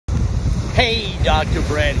Hey, Dr.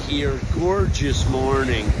 Brett here. Gorgeous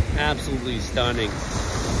morning. Absolutely stunning.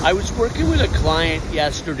 I was working with a client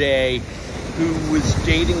yesterday who was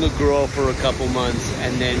dating a girl for a couple months,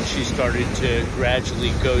 and then she started to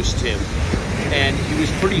gradually ghost him. And he was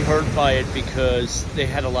pretty hurt by it because they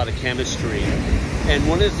had a lot of chemistry. And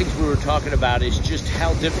one of the things we were talking about is just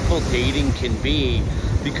how difficult dating can be,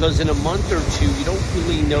 because in a month or two, you don't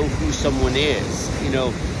really know who someone is.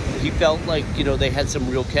 He felt like, they had some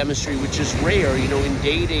real chemistry, which is rare. In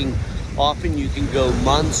dating, often you can go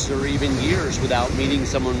months or even years without meeting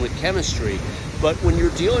someone with chemistry. But when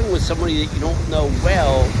you're dealing with somebody that you don't know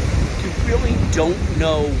well, you really don't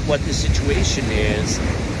know what the situation is.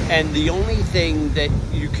 And the only thing that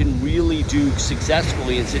you can really do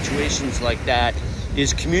successfully in situations like that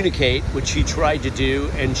is communicate, which he tried to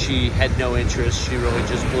do, and she had no interest. She really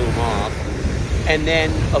just blew him off. And then,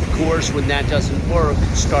 of course, when that doesn't work,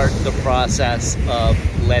 start the process of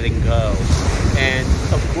letting go. And,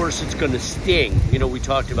 of course, it's going to sting. We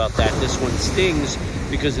talked about that. This one stings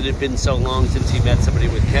because it had been so long since he met somebody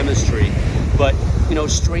with chemistry. But,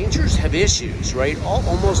 strangers have issues, right?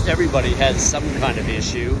 Almost everybody has some kind of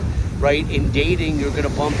issue, right? In dating, you're going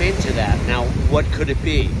to bump into that. Now, what could it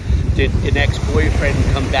be? Did an ex-boyfriend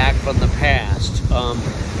come back from the past?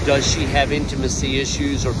 Does she have intimacy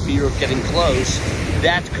issues or fear of getting close?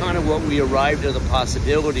 That's kind of what we arrived at the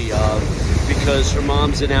possibility of, because her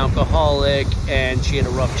mom's an alcoholic and she had a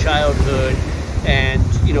rough childhood, and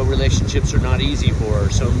relationships are not easy for her.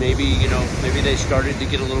 So maybe they started to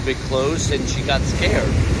get a little bit close and she got scared.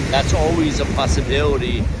 That's always a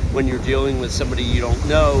possibility when you're dealing with somebody you don't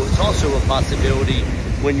know. It's also a possibility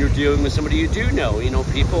when you're dealing with somebody you do know.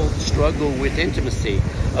 People struggle with intimacy.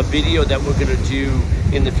 A video that we're going to do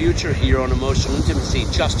in the future here on emotional intimacy,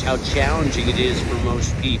 just how challenging it is for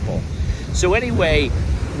most people. So anyway,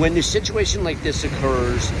 when a situation like this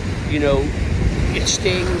occurs, it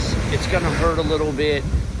stings, it's going to hurt a little bit,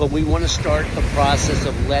 but we want to start the process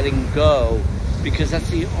of letting go, because that's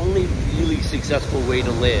the only really successful way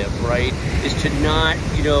to live, right? Is to not,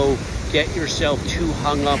 get yourself too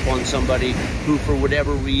hung up on somebody who, for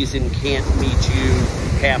whatever reason, can't meet you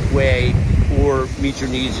halfway or meet your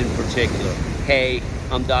needs in particular. Hey,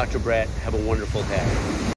 I'm Dr. Brett. Have a wonderful day.